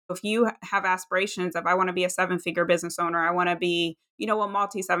if you have aspirations of, I want to be a 7-figure business owner, I want to be, a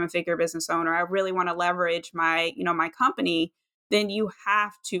multi 7-figure business owner, I really want to leverage my, my company, then you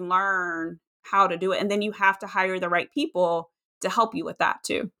have to learn how to do it. And then you have to hire the right people to help you with that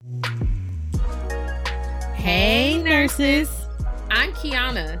too. Hey, nurses. I'm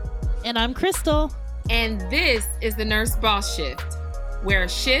Kiana. And I'm Crystal. And this is the Nurse Boss Shift, where a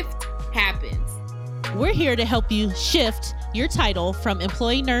shift happens. We're here to help you shift your title from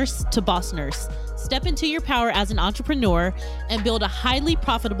employee nurse to boss nurse. Step into your power as an entrepreneur and build a highly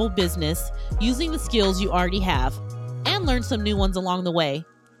profitable business using the skills you already have and learn some new ones along the way.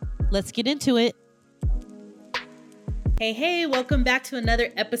 Let's get into it. Hey, welcome back to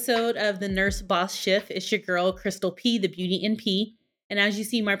another episode of the Nurse Boss Shift. It's your girl, Crystal P, the Beauty NP. And as you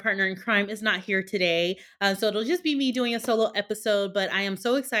see, my partner in crime is not here today. So it'll just be me doing a solo episode, but I am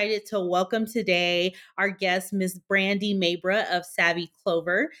so excited to welcome today our guest, Ms. Brandy Mabra of Savvy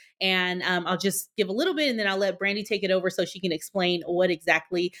Clover. And I'll just give a little bit and then I'll let Brandy take it over so she can explain what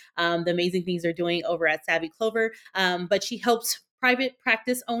exactly the amazing things they're doing over at Savvy Clover. But she helps private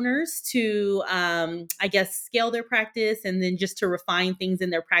practice owners to, scale their practice and then just to refine things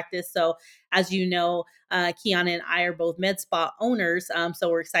in their practice. So as you know, Kiana and I are both med spa owners. So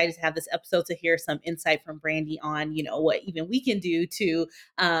we're excited to have this episode to hear some insight from Brandy on, what even we can do to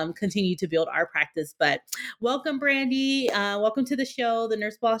continue to build our practice. But welcome, Brandy. Welcome to the show, the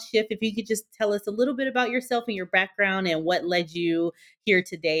Nurse Boss Shift. If you could just tell us a little bit about yourself and your background and what led you here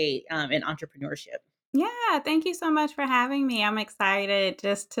today in entrepreneurship. Yeah, thank you so much for having me. I'm excited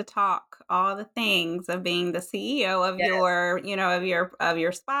just to talk all the things of being the CEO of your, of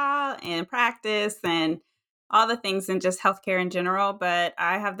your spa and practice and all the things in just healthcare in general. But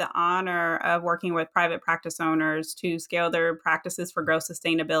I have the honor of working with private practice owners to scale their practices for growth,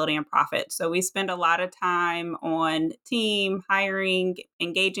 sustainability, and profit. So we spend a lot of time on team hiring,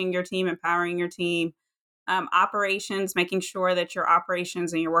 engaging your team, empowering your team. Operations, making sure that your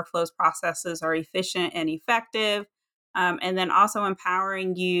operations and your workflows processes are efficient and effective. And then also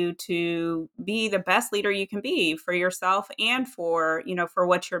empowering you to be the best leader you can be for yourself and for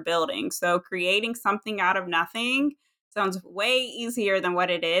what you're building. So creating something out of nothing sounds way easier than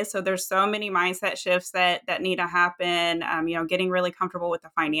what it is. So there's so many mindset shifts that need to happen. Getting really comfortable with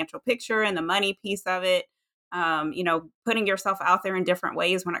the financial picture and the money piece of it. Putting yourself out there in different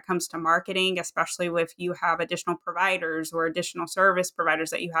ways when it comes to marketing, especially if you have additional providers or additional service providers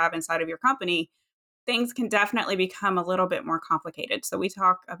that you have inside of your company, things can definitely become a little bit more complicated. So we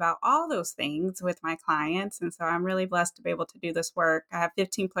talk about all those things with my clients. And so I'm really blessed to be able to do this work. I have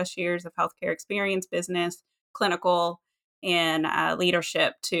 15 plus years of healthcare experience, business, clinical, and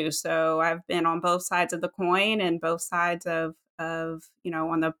leadership too. So I've been on both sides of the coin and both sides of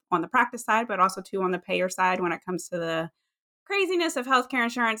on the practice side, but also too on the payer side when it comes to the craziness of healthcare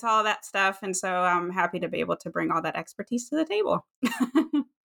insurance, all of that stuff. And so I'm happy to be able to bring all that expertise to the table. Perfect.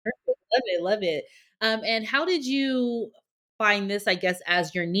 Love it. And how did you find this, I guess,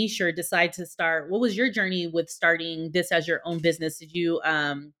 as your niche or decide to start? What was your journey with starting this as your own business? Did you,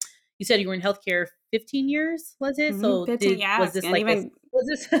 you said you were in healthcare 15 years, was it? So 15, yeah. Was this like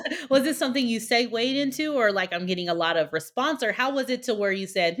was this something you segued into, or like I'm getting a lot of response, or how was it to where you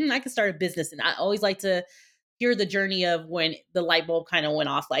said, I could start a business? And I always like to hear the journey of when the light bulb kind of went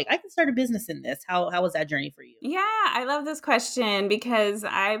off, like I can start a business in this. How was that journey for you? Yeah, I love this question because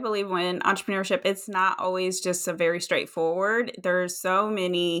I believe when entrepreneurship, it's not always just a very straightforward. There's so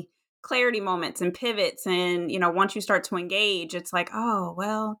many clarity moments and pivots. And, once you start to engage, it's like, oh,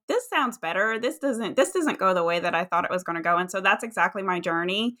 well, this sounds better. This doesn't go the way that I thought it was going to go. And so that's exactly my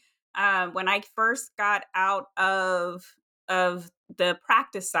journey. When I first got out of the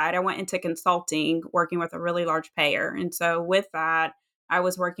practice side, I went into consulting, working with a really large payer. And so with that, I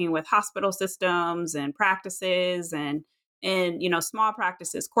was working with hospital systems and practices and small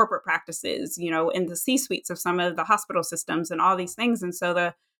practices, corporate practices, in the C-suites of some of the hospital systems and all these things. And so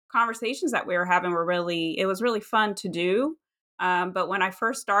the conversations that we were having it was really fun to do. But when I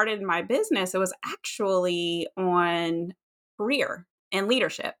first started my business, it was actually on career and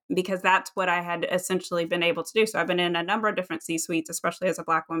leadership, because that's what I had essentially been able to do. So I've been in a number of different C-suites, especially as a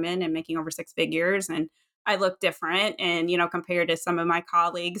Black woman and making over 6 figures. And I look different and, compared to some of my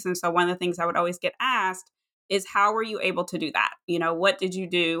colleagues. And so one of the things I would always get asked is, how were you able to do that? What did you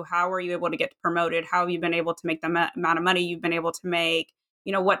do? How were you able to get promoted? How have you been able to make the amount of money you've been able to make?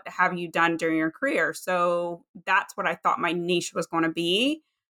 What have you done during your career? So that's what I thought my niche was going to be.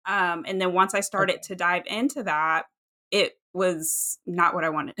 And then once I started to dive into that, it was not what I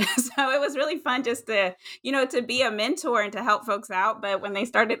wanted. So it was really fun just to, to be a mentor and to help folks out. But when they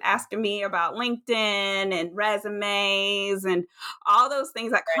started asking me about LinkedIn and resumes and all those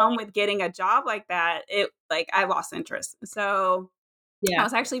things that come with getting a job like that, I lost interest. So I Yeah.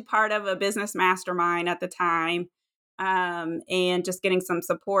 was actually part of a business mastermind at the time, and just getting some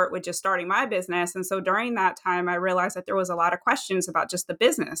support with just starting my business. And so during that time, I realized that there was a lot of questions about just the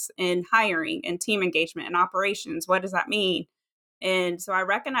business and hiring and team engagement and operations. What does that mean? And so I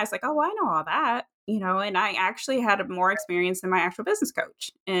recognized, like, oh, well, I know all that, and I actually had more experience than my actual business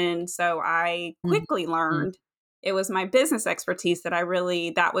coach. And so I quickly Mhm. learned it was my business expertise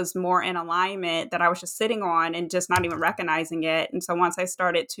that was more in alignment, that I was just sitting on and just not even recognizing it. And so once I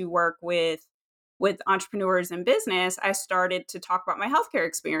started to work with entrepreneurs in business, I started to talk about my healthcare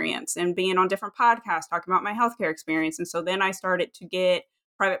experience and being on different podcasts talking about my healthcare experience. And so then I started to get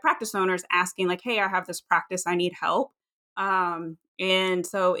private practice owners asking, like, hey, I have this practice, I need help. And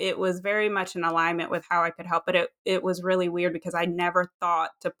so it was very much in alignment with how I could help. But it was really weird because I never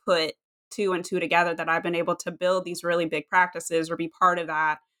thought to put two and two together, that I've been able to build these really big practices or be part of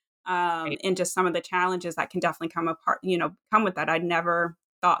that. Right. And just some of the challenges that can definitely come with that. I never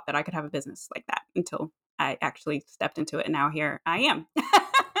thought that I could have a business like that until I actually stepped into it. And now here I am.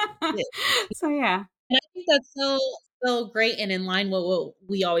 Yeah. So yeah. And I think that's so great and in line with what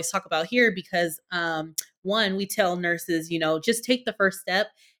we always talk about here because one, we tell nurses, just take the first step.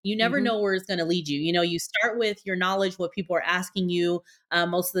 You never Hmm. know where it's going to lead you. You start with your knowledge, what people are asking you.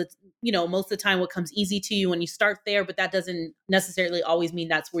 Most of the time, what comes easy to you when you start there, but that doesn't necessarily always mean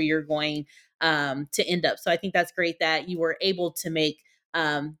that's where you're going to end up. So I think that's great that you were able to make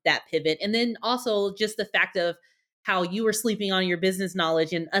that pivot, and then also just the fact of how you were sleeping on your business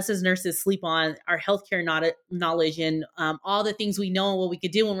knowledge and us as nurses sleep on our healthcare knowledge and all the things we know and what we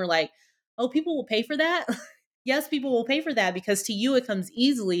could do. And we're like, oh, people will pay for that. Yes, people will pay for that because to you it comes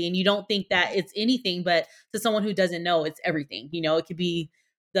easily and you don't think that it's anything, but to someone who doesn't know, it's everything. It could be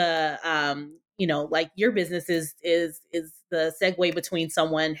like your business is the segue between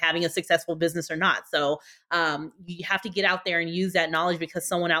someone having a successful business or not. So you have to get out there and use that knowledge because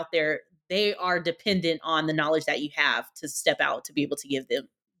someone out there, they are dependent on the knowledge that you have to step out to be able to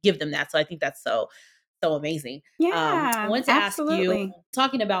give them that. So I think that's so amazing. I Yeah, wanted to ask you, absolutely.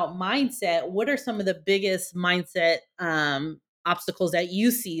 talking about mindset, what are some of the biggest mindset obstacles that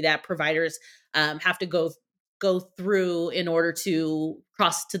you see that providers have to go through in order to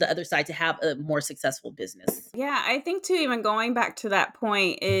cross to the other side to have a more successful business? Yeah, I think too, even going back to that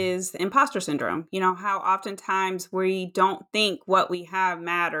point is imposter syndrome. How oftentimes we don't think what we have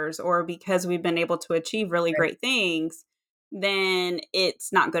matters, or because we've been able to achieve really Right. great things, then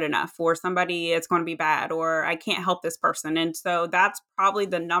it's not good enough, or somebody, it's going to be bad, or I can't help this person. And so that's probably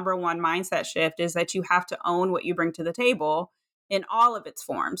the number one mindset shift, is that you have to own what you bring to the table in all of its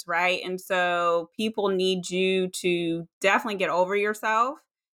forms, right? And so people need you to definitely get over yourself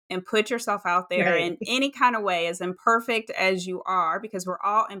and put yourself out there Right. in any kind of way, as imperfect as you are, because we're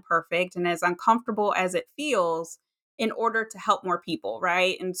all imperfect, and as uncomfortable as it feels, in order to help more people,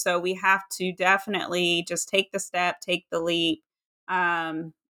 right? And so we have to definitely just take the step, take the leap,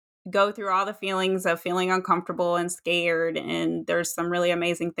 um, go through all the feelings of feeling uncomfortable and scared. And there's some really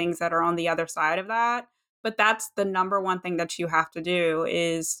amazing things that are on the other side of that. But that's the number one thing that you have to do,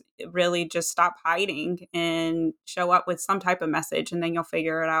 is really just stop hiding and show up with some type of message, and then you'll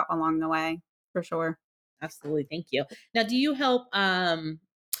figure it out along the way, for sure. Absolutely. Thank you. Now, do you help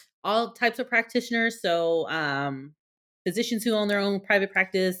all types of practitioners? So, physicians who own their own private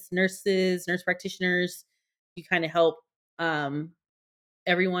practice, nurses, nurse practitioners, you kind of help um,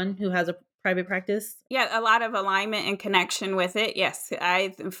 everyone who has a private practice? Yeah, a lot of alignment and connection with it. Yes,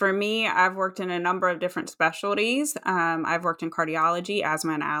 for me, I've worked in a number of different specialties. I've worked in cardiology,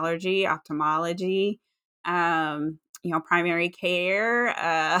 asthma and allergy, ophthalmology, primary care,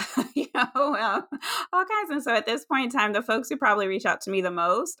 all kinds. And so at this point in time, the folks who probably reach out to me the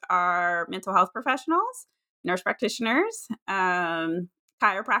most are mental health professionals, nurse practitioners, chiropractors,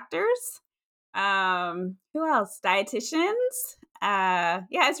 who else? Dietitians. Yeah,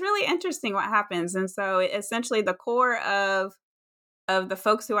 it's really interesting what happens. And so essentially the core of the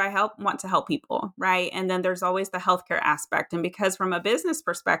folks who I help want to help people, right? And then there's always the healthcare aspect. And because from a business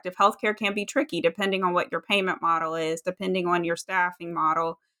perspective, healthcare can be tricky depending on what your payment model is, depending on your staffing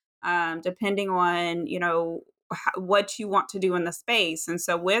model, depending on, what you want to do in the space. And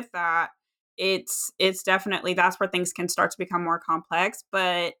so with that, it's definitely, that's where things can start to become more complex.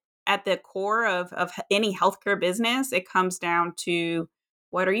 But at the core of any healthcare business, it comes down to,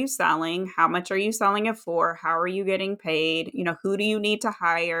 what are you selling? How much are you selling it for? How are you getting paid? Who do you need to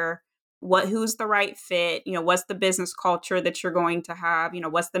hire? who's the right fit, what's the business culture that you're going to have,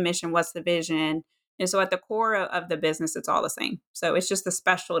 what's the mission, what's the vision. And so at the core of the business, it's all the same. So it's just the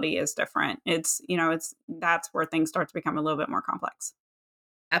specialty is different. That's where things start to become a little bit more complex.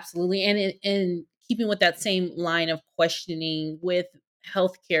 Absolutely. And in keeping with that same line of questioning with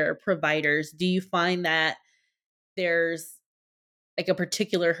healthcare providers, do you find that there's like a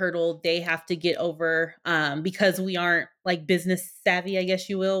particular hurdle they have to get over, because we aren't like business savvy, I guess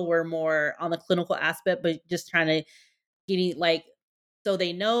you will? We're more on the clinical aspect, but just trying to getting like, so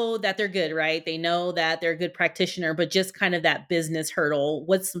they know that they're good, right? They know that they're a good practitioner, but just kind of that business hurdle.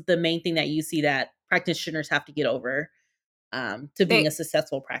 What's the main thing that you see that practitioners have to get over, to being a They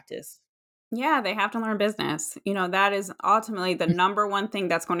successful practice? Yeah, they have to learn business. That is ultimately the number one thing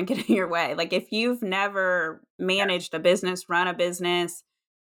that's going to get in your way. Like if you've never managed a business, run a business,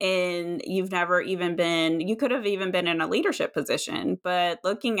 and you've never even been, you could have even been in a leadership position, but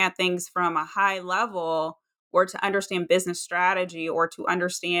looking at things from a high level, or to understand business strategy, or to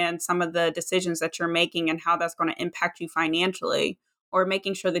understand some of the decisions that you're making and how that's going to impact you financially, or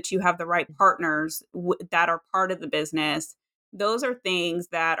making sure that you have the right partners that are part of the business. Those are things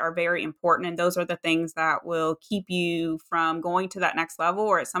that are very important. And those are the things that will keep you from going to that next level,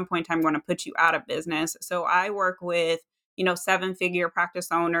 or at some point in time going to put you out of business. So I work with 7-figure practice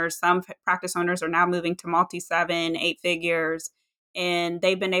owners. Some practice owners are now moving to multi 7, 8 figures, and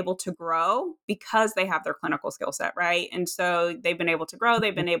they've been able to grow because they have their clinical skill set, right? And so they've been able to grow,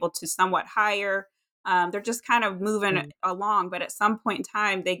 they've been able to somewhat hire. They're just kind of moving Mhm. along, but at some point in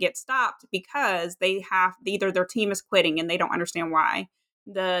time, they get stopped because they have either their team is quitting and they don't understand why.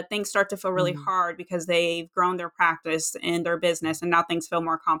 The things start to feel really Mhm. hard because they've grown their practice and their business, and now things feel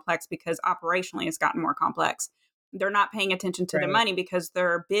more complex because operationally it's gotten more complex. They're not paying attention to the Right. money because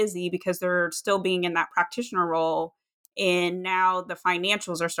they're busy, because they're still being in that practitioner role. And now the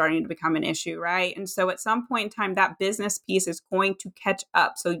financials are starting to become an issue, right? And so at some point in time, that business piece is going to catch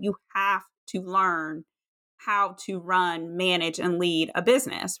up. So you have to learn how to run, manage, and lead a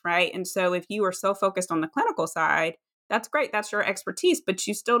business, right? And so if you are so focused on the clinical side, that's great. That's your expertise, but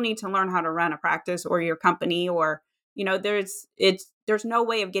you still need to learn how to run a practice or your company, or there's no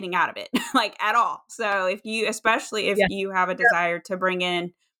way of getting out of it like at all. So especially if Yeah. you have a desire to bring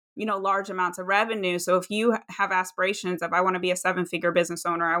in large amounts of revenue. So if you have aspirations of, I want to be a 7-figure business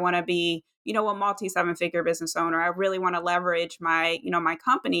owner, I want to be a multi 7-figure business owner, I really want to leverage my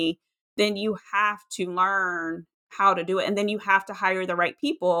company, then you have to learn how to do it, and then you have to hire the right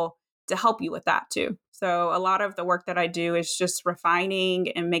people to help you with that too. So a lot of the work that I do is just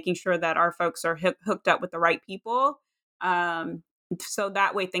refining and making sure that our folks are hooked up with the right people. Um, so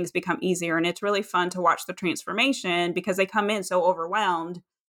that way things become easier, and it's really fun to watch the transformation because they come in so overwhelmed,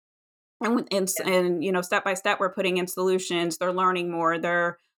 Yeah. and step by step we're putting in solutions. They're learning more,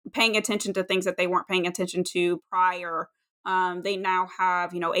 they're paying attention to things that they weren't paying attention to prior. They now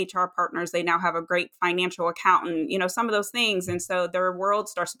have HR partners, they now have a great financial accountant, some of those things. And so their world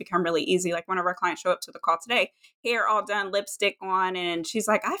starts to become really easy. Like one of our clients show up to the call today, hair all done, lipstick on, and she's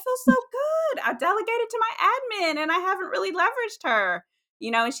like, I feel so good, I delegated to my admin and I haven't really leveraged her,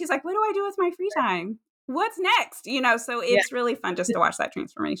 and she's like, what do I do with my free time? What's next? So Yeah. it's really fun just to watch that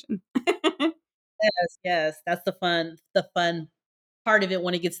transformation. Yes, yes. That's the fun part of it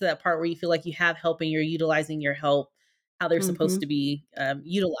when it gets to that part where you feel like you have help and you're utilizing your help how they're supposed Mhm. to be,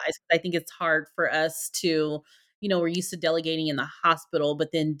 utilized. I think it's hard for us to, we're used to delegating in the hospital,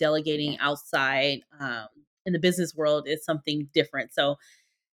 but then delegating Yes. outside, in the business world is something different. So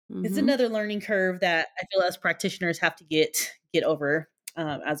it's Mhm. another learning curve that I feel as practitioners have to get over,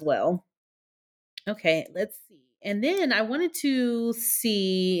 as well. Okay, let's see. And then I wanted to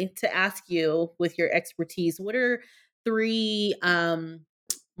ask you with your expertise, what are three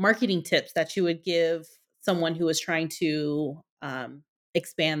marketing tips that you would give someone who is trying to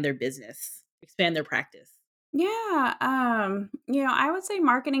expand their business, expand their practice? Yeah, I would say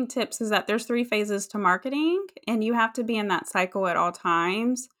marketing tips is that there's 3 phases to marketing, and you have to be in that cycle at all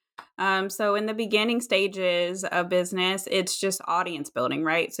times. So in the beginning stages of business, it's just audience building,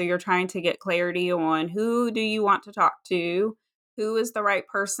 right? So you're trying to get clarity on who do you want to talk to, who is the right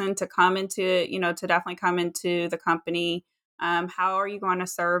person to come into, to definitely come into the company. How are you going to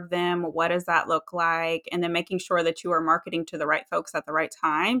serve them? What does that look like? And then making sure that you are marketing to the right folks at the right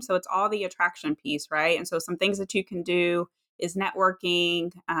time. So it's all the attraction piece, right? And so some things that you can do is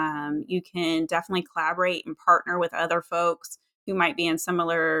networking. You can definitely collaborate and partner with other folks who might be in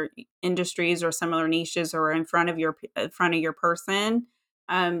similar industries or similar niches, or in front of your person.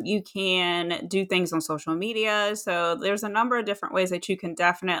 You can do things on social media. So there's a number of different ways that you can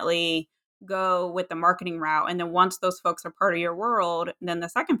definitely go with the marketing route. And then once those folks are part of your world, then the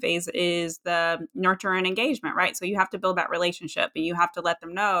second phase is the nurture and engagement, right? So you have to build that relationship and you have to let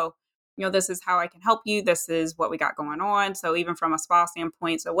them know, this is how I can help you. This is what we got going on. So even from a spa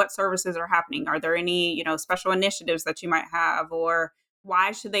standpoint, so what services are happening? Are there any, special initiatives that you might have, or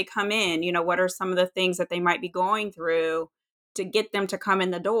why should they come in? What are some of the things that they might be going through to get them to come in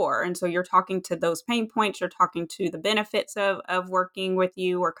the door? And so you're talking to those pain points, you're talking to the benefits of working with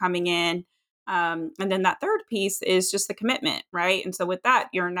you or coming in. And then that third piece is just the commitment, right? And so with that,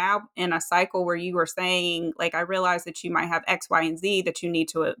 you're now in a cycle where you are saying, like, I realize that you might have X, Y, and Z that you need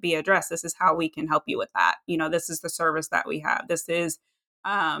to be addressed. This is how we can help you with that. This is the service that we have. This is,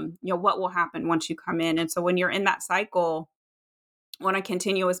 what will happen once you come in. And so when you're in that cycle, on a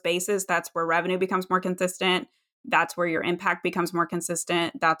continuous basis, that's where revenue becomes more consistent. That's where your impact becomes more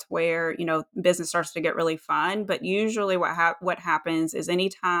consistent. That's where, business starts to get really fun. But usually what happens is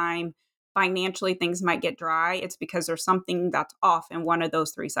anytime financially things might get dry, it's because there's something that's off in one of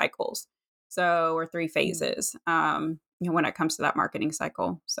those three cycles. So, or three phases, when it comes to that marketing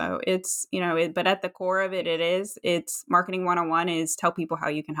cycle. So it's, but at the core of it's marketing 101 is tell people how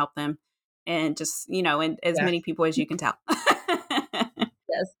you can help them, and just, and as Yeah. many people as you can tell.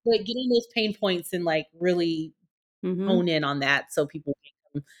 Yes. But getting those pain points and like really Hmm. hone in on that so people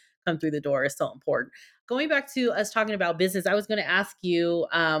can come through the door is so important. Going back to us talking about business, I was going to ask you,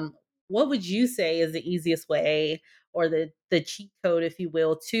 what would you say is the easiest way or the cheat code, if you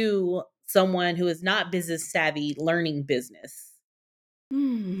will, to someone who is not business savvy learning business?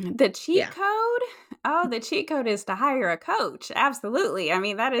 The cheat Yeah. code? Oh, the cheat code is to hire a coach. Absolutely. I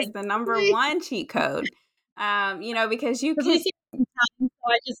mean, that is the number Exactly. one cheat code. Because you Because we can. see it sometimes,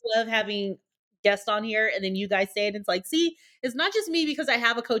 so I just love having guests on here, and then you guys say it, and it's like, see, it's not just me because I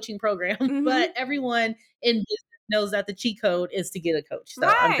have a coaching program, but Mhm. everyone in business knows that the cheat code is to get a coach. So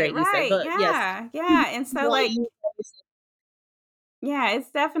I'm Right, great you said, right. but yes, Yeah, yeah. And so, what like, you always yeah, it's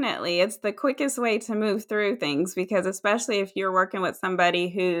the quickest way to move through things, because especially if you're working with somebody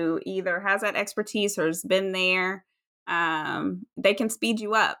who either has that expertise or has been there, they can speed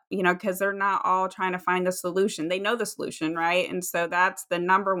you up, because they're not all trying to find the solution. They know the solution, right? And so that's the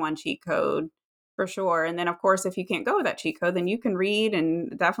number one cheat code for sure. And then of course, if you can't go with that cheat code, then you can read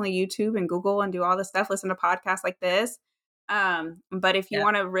and definitely YouTube and Google and do all the stuff, listen to podcasts like this. But if you yeah,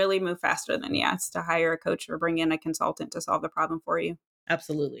 want to really move faster, then yes, to hire a coach or bring in a consultant to solve the problem for you.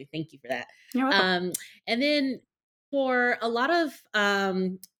 absolutely. Thank you for that. You're welcome. Um, and then for a lot of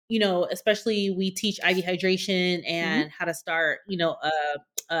especially we teach IV hydration Mhm. and how to start,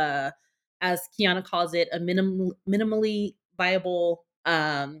 as Kiana calls it, a minimally viable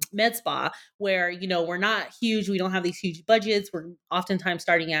med spa where, we're not huge. We don't have these huge budgets. We're oftentimes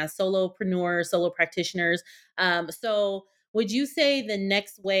starting as solopreneurs, solo practitioners. So would you say the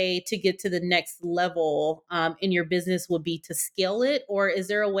next way to get to the next level in your business would be to scale it? Or is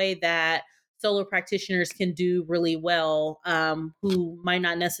there a way that solo practitioners can do really well who might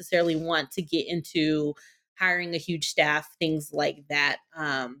not necessarily want to get into hiring a huge staff, things like that?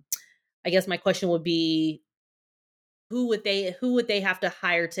 I guess my question would be, who would they have to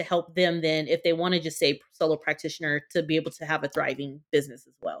hire to help them then if they want to just say solo practitioner to be able to have a thriving business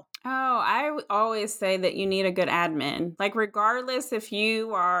as well? Oh, I would always say that you need a good admin. Like, regardless if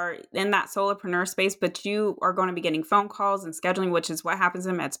you are in that solopreneur space, but you are going to be getting phone calls and scheduling, which is what happens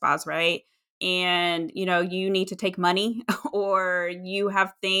in med spas, right? And, you need to take money or you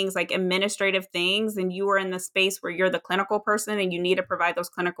have things like administrative things, and you are in the space where you're the clinical person and you need to provide those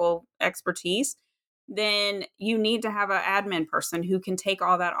clinical expertise, then you need to have an admin person who can take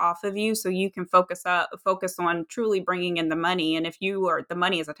all that off of you so you can focus on truly bringing in the money. And if the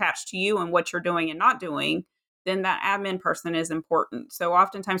money is attached to you and what you're doing and not doing, then that admin person is important. So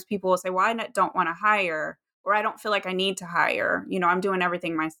oftentimes people will say, well, don't want to hire, or I don't feel like I need to hire, I'm doing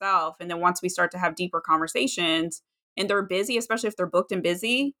everything myself. And then once we start to have deeper conversations and they're busy, especially if they're booked and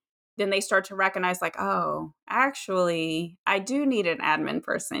busy, then they start to recognize, like, oh, actually, I do need an admin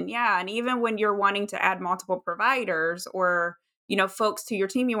person. Yeah. And even when you're wanting to add multiple providers or, folks to your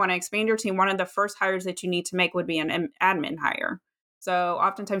team, you want to expand your team, one of the first hires that you need to make would be an admin hire. So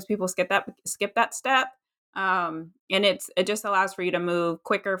oftentimes people skip that step. And it just allows for you to move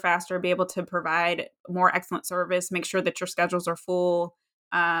quicker, faster, be able to provide more excellent service, make sure that your schedules are full.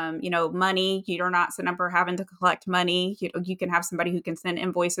 Money, you're not sitting up or having to collect money. You can have somebody who can send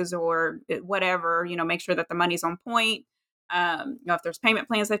invoices or whatever, make sure that the money's on point. If there's payment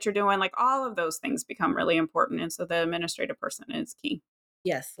plans that you're doing, like, all of those things become really important. And so the administrative person is key.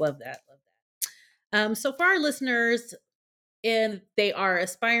 Yes, love that. Love that. So for our listeners, and they are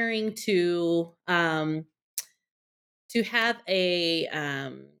aspiring to have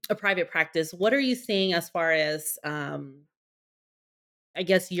a private practice, what are you seeing as far as, I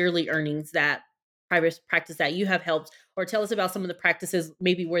guess, yearly earnings that private practice that you have helped, or tell us about some of the practices,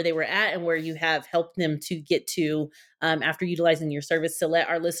 maybe where they were at and where you have helped them to get to, after utilizing your service, to let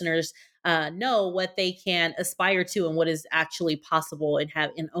our listeners know what they can aspire to and what is actually possible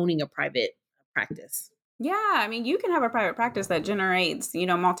in owning a private practice. Yeah, I mean, you can have a private practice that generates,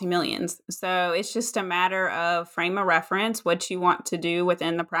 multi-millions. So it's just a matter of frame of reference, what you want to do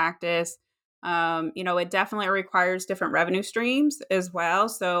within the practice. It definitely requires different revenue streams as well.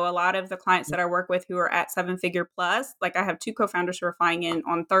 So a lot of the clients that I work with who are at seven figure plus, like I have two co-founders who are flying in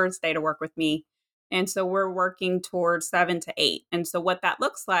on Thursday to work with me. And so we're working towards 7 to 8. And so what that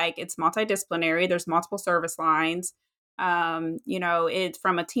looks like, it's multidisciplinary. There's multiple service lines. It's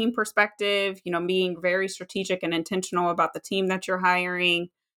from a team perspective, being very strategic and intentional about the team that you're hiring.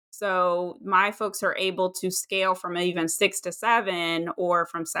 So my folks are able to scale from even 6 to 7 or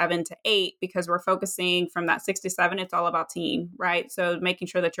from 7 to 8 because we're focusing from that 6 to 7. It's all about team, right? So making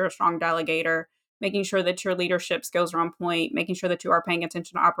sure that you're a strong delegator, making sure that your leadership skills are on point, making sure that you are paying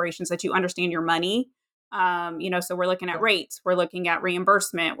attention to operations, that you understand your money. So we're looking at rates, we're looking at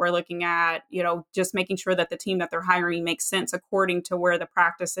reimbursement, we're looking at, just making sure that the team that they're hiring makes sense according to where the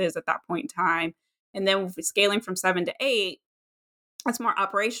practice is at that point in time. And then scaling from 7 to 8, that's more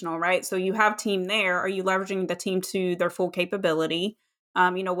operational, right? So you have team there. Are you leveraging the team to their full capability?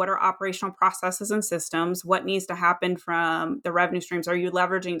 What are operational processes and systems? What needs to happen from the revenue streams? Are you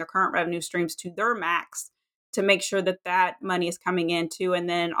leveraging the current revenue streams to their max to make sure that that money is coming into? And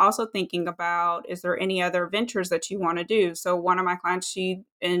then also thinking about, is there any other ventures that you want to do? So one of my clients,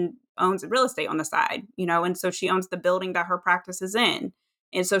 owns real estate on the side, and so she owns the building that her practice is in.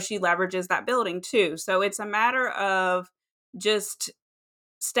 And so she leverages that building too. So it's a matter of just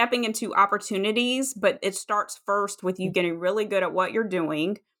stepping into opportunities, but it starts first with you getting really good at what you're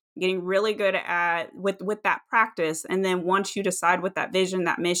doing, getting really good at with that practice, and then once you decide what that vision,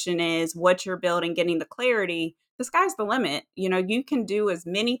 that mission is, what you're building, getting the clarity, the sky's the limit. You can do as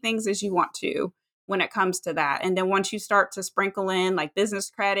many things as you want to when it comes to that. And then once you start to sprinkle in like business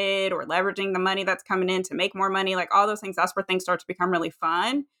credit or leveraging the money that's coming in to make more money, like all those things, that's where things start to become really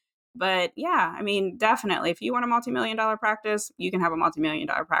fun. But yeah, I mean, definitely, if you want a multi-million dollar practice, you can have a multi-million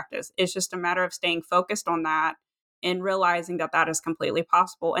dollar practice. It's just a matter of staying focused on that and realizing that that is completely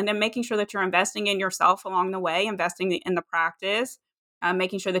possible. And then making sure that you're investing in yourself along the way, investing in the practice,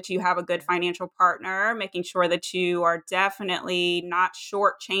 making sure that you have a good financial partner, making sure that you are definitely not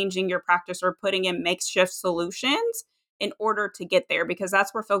shortchanging your practice or putting in makeshift solutions in order to get there, because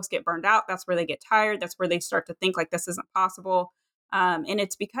that's where folks get burned out. That's where they get tired. That's where they start to think like this isn't possible. And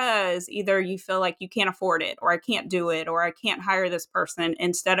it's because either you feel like you can't afford it, or I can't do it, or I can't hire this person,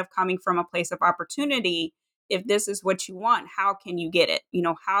 instead of coming from a place of opportunity. If this is what you want, how can you get it?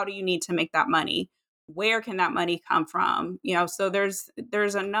 How do you need to make that money? Where can that money come from? So there's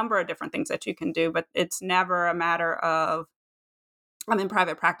a number of different things that you can do, but it's never a matter of, I'm in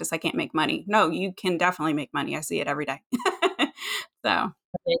private practice, I can't make money. No, you can definitely make money. I see it every day. So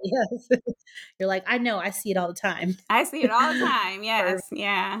Yes. You're like, I know, I see it all the time. I see it all the time. Perfect. Yes.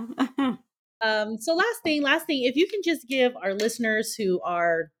 Yeah. So last thing, if you can just give our listeners who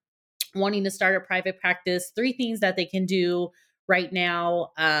are wanting to start a private practice 3 things that they can do right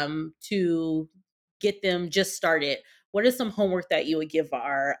now, to get them just started. What is some homework that you would give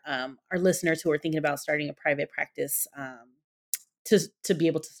our listeners who are thinking about starting a private practice, to be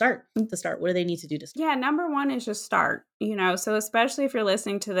able to start? To start, what do they need to do to start? Yeah, number one is just start, so especially if you're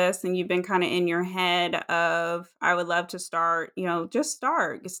listening to this and you've been kind of in your head of, I would love to start, just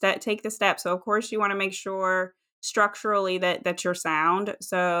start, take the step. So of course you want to make sure structurally that you're sound.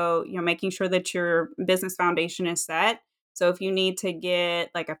 So, making sure that your business foundation is set. So if you need to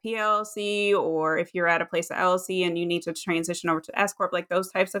get like a PLC, or if you're at a place of LLC and you need to transition over to S Corp, like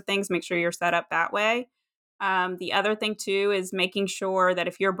those types of things, make sure you're set up that way. The other thing too is making sure that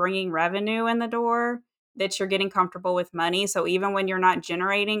if you're bringing revenue in the door, that you're getting comfortable with money. So even when you're not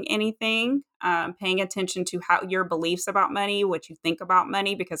generating anything, paying attention to how your beliefs about money, what you think about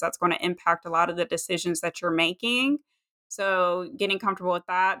money, because that's going to impact a lot of the decisions that you're making. So getting comfortable with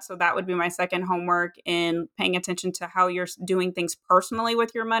that. So that would be my second homework, in paying attention to how you're doing things personally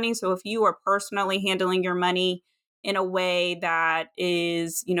with your money. So if you are personally handling your money in a way that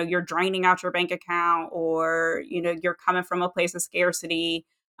is, you're draining out your bank account, or, you're coming from a place of scarcity.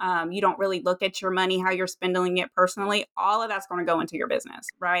 You don't really look at your money, how you're spending it personally. All of that's going to go into your business,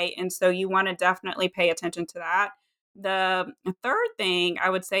 right? And so you want to definitely pay attention to that. The third thing I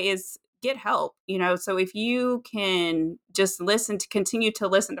would say is get help, so if you can just continue to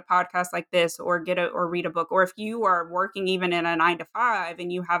listen to podcasts like this, or or read a book, or if you are working even in a 9 to 5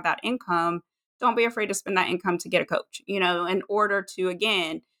 and you have that income, don't be afraid to spend that income to get a coach, in order to,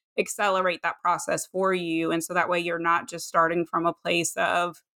 again, accelerate that process for you. And so that way you're not just starting from a place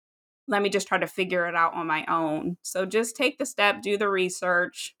of, let me just try to figure it out on my own. So just take the step, do the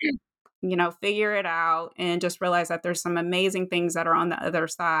research, figure it out, and just realize that there's some amazing things that are on the other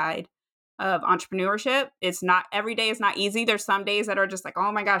side of entrepreneurship. It's not every day is not easy. There's some days that are just like,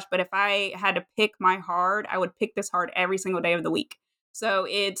 oh my gosh, but if I had to pick my hard, I would pick this hard every single day of the week. So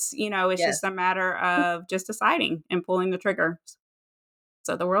it's Yes. just a matter of just deciding and pulling the trigger.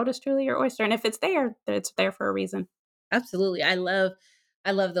 So the world is truly your oyster. And if it's there for a reason. Absolutely. I love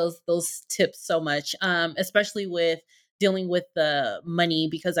those tips so much. Especially with dealing with the money,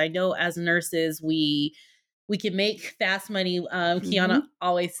 because I know as nurses we can make fast money. Kiana Hmm.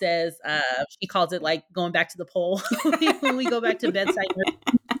 always says, she calls it like going back to the pole when we go back to bedside.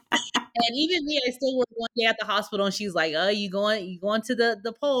 And even me, I still work one day at the hospital, and she's like, "Oh, you going to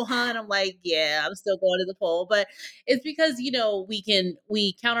the pole, huh?" And I'm like, "Yeah, I'm still going to the pole." But it's because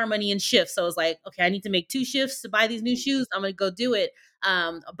we count our money in shifts. So it's like, okay, I need to make 2 shifts to buy these new shoes. I'm gonna go do it.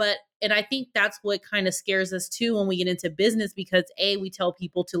 And I think that's what kind of scares us too when we get into business, because we tell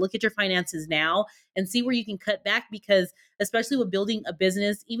people to look at your finances now and see where you can cut back, because especially with building a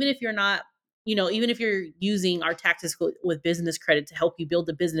business, even if you're not, even if you're using our tactics with business credit to help you build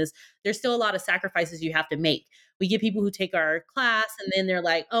the business, there's still a lot of sacrifices you have to make. We get people who take our class and then they're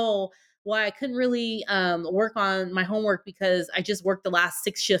like, oh, well, I couldn't really work on my homework because I just worked the last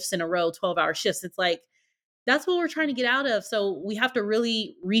 6 shifts in a row, 12-hour shifts. It's like, that's what we're trying to get out of. So we have to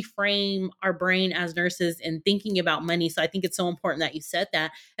really reframe our brain as nurses and thinking about money. So I think it's so important that you said that.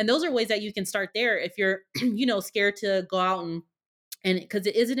 And those are ways that you can start there if you're, scared to go out and because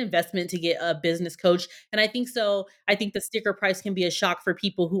it is an investment to get a business coach. And I think so. I think the sticker price can be a shock for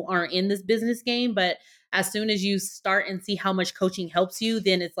people who aren't in this business game. But as soon as you start and see how much coaching helps you,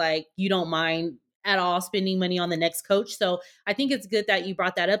 then it's like you don't mind at all spending money on the next coach. So I think it's good that you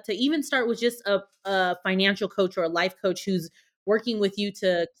brought that up, to even start with just a financial coach or a life coach who's working with you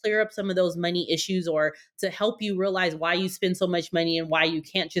to clear up some of those money issues, or to help you realize why you spend so much money and why you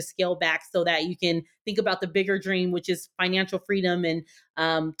can't just scale back, so that you can think about the bigger dream, which is financial freedom and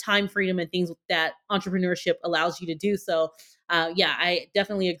time freedom and things that entrepreneurship allows you to do. So, yeah, I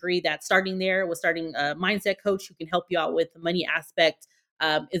definitely agree that starting there with starting a mindset coach who can help you out with the money aspect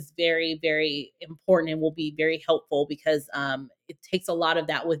is very, very important and will be very helpful, because it takes a lot of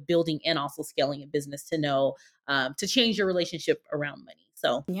that with building and also scaling a business to know to change your relationship around money.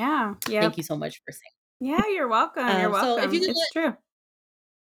 So, Yeah. thank Yep. you so much for saying. Yeah. You're welcome. You're So, if you welcome. can It's true.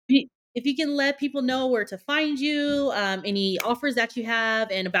 if you can let people know where to find you, any offers that you have,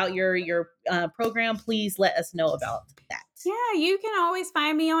 and about your program, please let us know about that. Yeah, you can always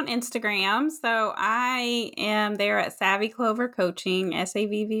find me on Instagram. So I am there at Savvy Clover Coaching,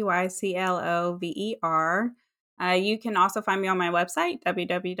 SAVVYCLOVER. You can also find me on my website,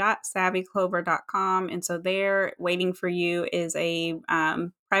 www.savvyclover.com. And so there, waiting for you is a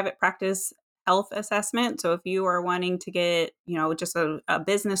private practice health assessment. So if you are wanting to get, just a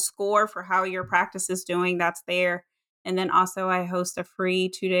business score for how your practice is doing, that's there. And then also I host a free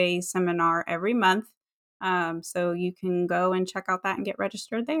 2-day seminar every month, so you can go and check out that and get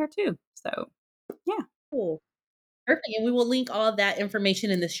registered there too. So, yeah. Cool. Perfect. And we will link all of that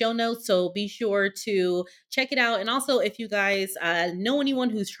information in the show notes. So be sure to check it out. And also, if you guys know anyone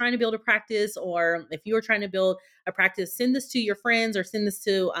who's trying to build a practice, or if you're trying to build a practice, send this to your friends, or send this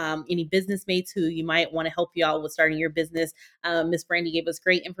to any business mates who you might want to help you out with starting your business. Miss Brandy gave us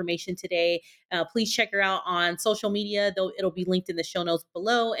great information today. Please check her out on social media, though it'll be linked in the show notes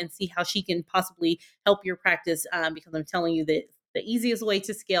below, and see how she can possibly help your practice, because I'm telling you that the easiest way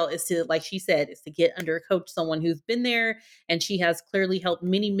to scale is to, like she said, is to get under a coach, someone who's been there, and she has clearly helped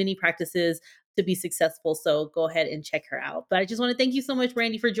many, many practices to be successful. So go ahead and check her out. But I just want to thank you so much,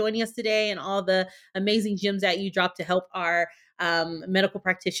 Brandy, for joining us today, and all the amazing gems that you dropped to help our medical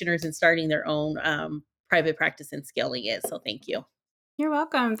practitioners in starting their own private practice and scaling it. So thank you. You're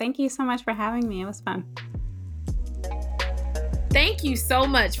welcome. Thank you so much for having me. It was fun. Thank you so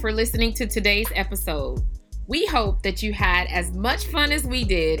much for listening to today's episode. We hope that you had as much fun as we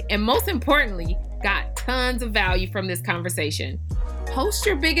did, and most importantly, got tons of value from this conversation. Post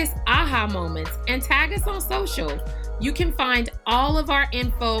your biggest aha moments and tag us on social. You can find all of our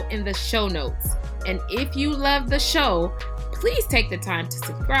info in the show notes. And if you love the show, please take the time to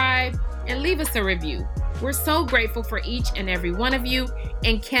subscribe and leave us a review. We're so grateful for each and every one of you,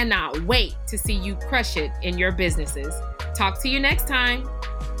 and cannot wait to see you crush it in your businesses. Talk to you next time.